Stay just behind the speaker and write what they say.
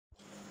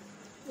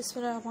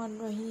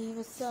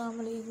Bismillahirrahmanirrahim.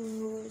 Assalamualaikum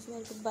viewers.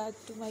 Welcome back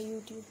to my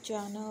YouTube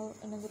channel.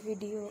 Another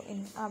video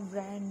in a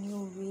brand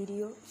new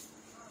video.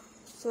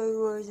 So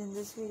viewers, in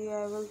this video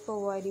I will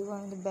provide you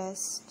one of the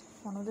best,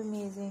 one of the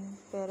amazing,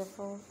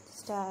 beautiful,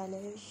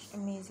 stylish,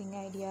 amazing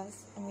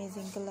ideas,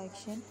 amazing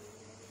collection,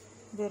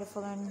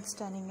 beautiful and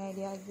stunning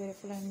ideas,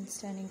 beautiful and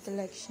stunning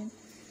collection.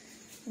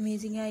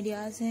 Amazing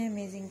ideas हैं,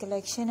 amazing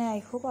collection है. I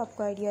hope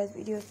आपको ideas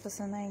videos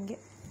पसंद आएंगे.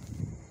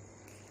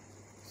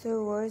 So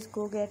viewers,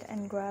 go get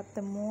and grab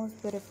the most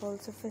beautiful,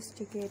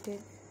 sophisticated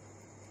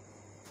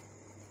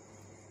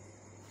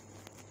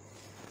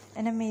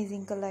and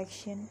amazing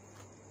collection.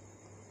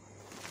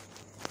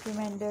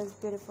 Tremendous,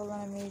 beautiful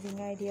and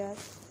amazing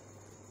ideas.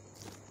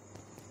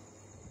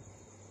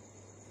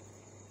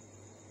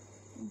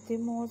 The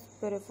most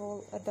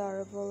beautiful,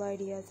 adorable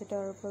ideas,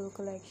 adorable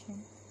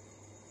collection.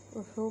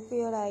 I hope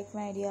you like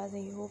my ideas.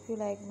 I hope you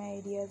like my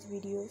ideas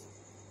videos.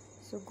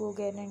 So go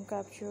get and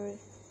capture it.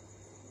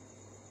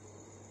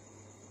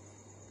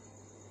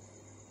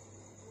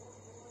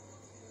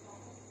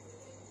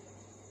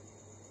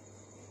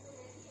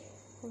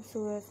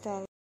 खूबसूरत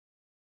style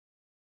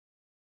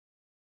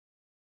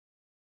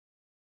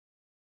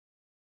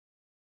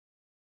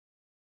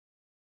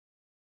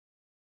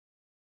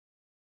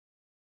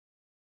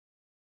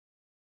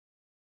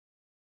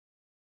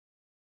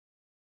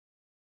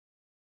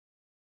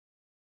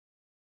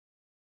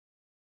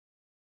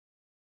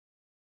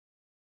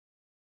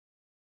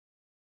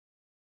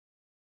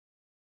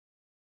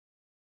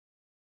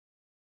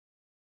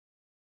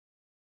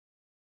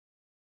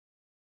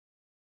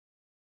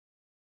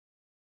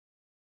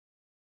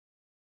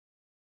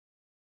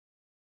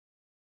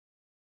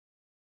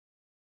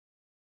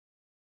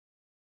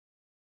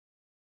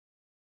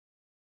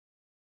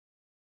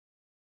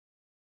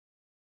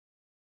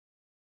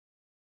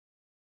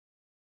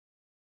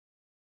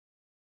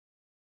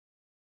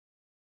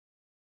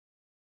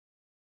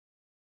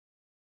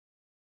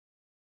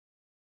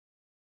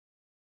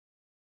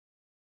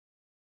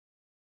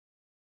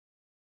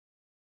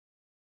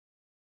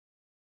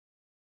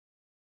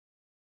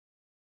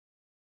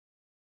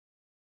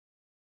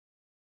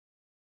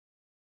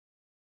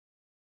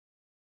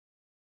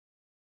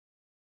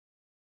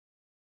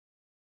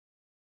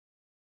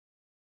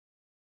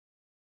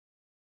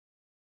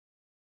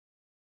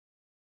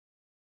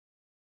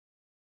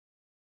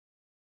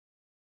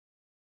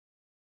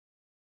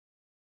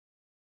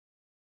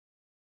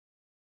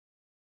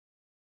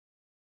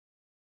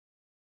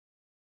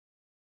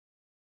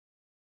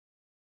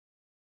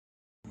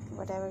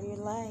whatever you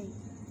like,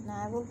 and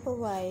I will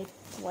provide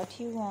what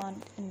you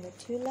want and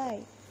what you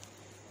like.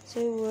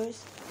 So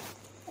viewers,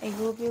 I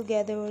hope you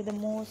gather the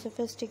most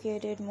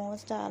sophisticated,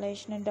 most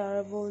stylish and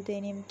adorable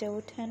denim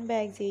tote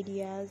handbags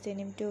ideas,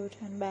 denim tote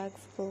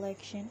handbags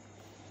collection.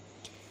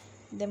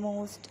 The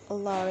most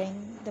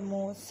alluring, the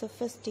most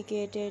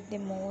sophisticated, the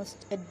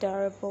most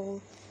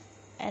adorable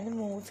and the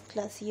most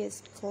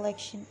classiest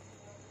collection.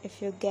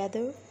 If you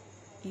gather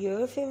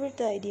your favorite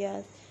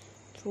ideas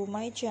through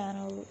my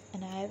channel,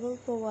 and I will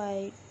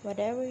provide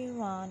whatever you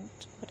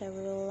want,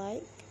 whatever you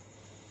like.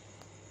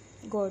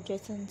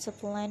 Gorgeous and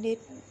splendid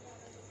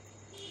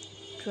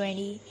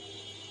 20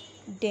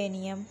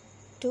 denim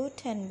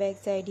tote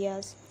handbags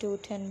ideas,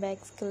 tote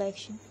handbags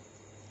collection.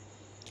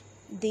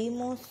 The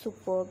most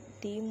superb,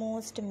 the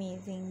most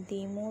amazing,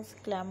 the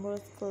most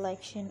glamorous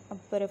collection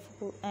of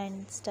beautiful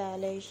and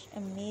stylish,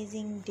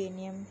 amazing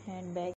denim handbags.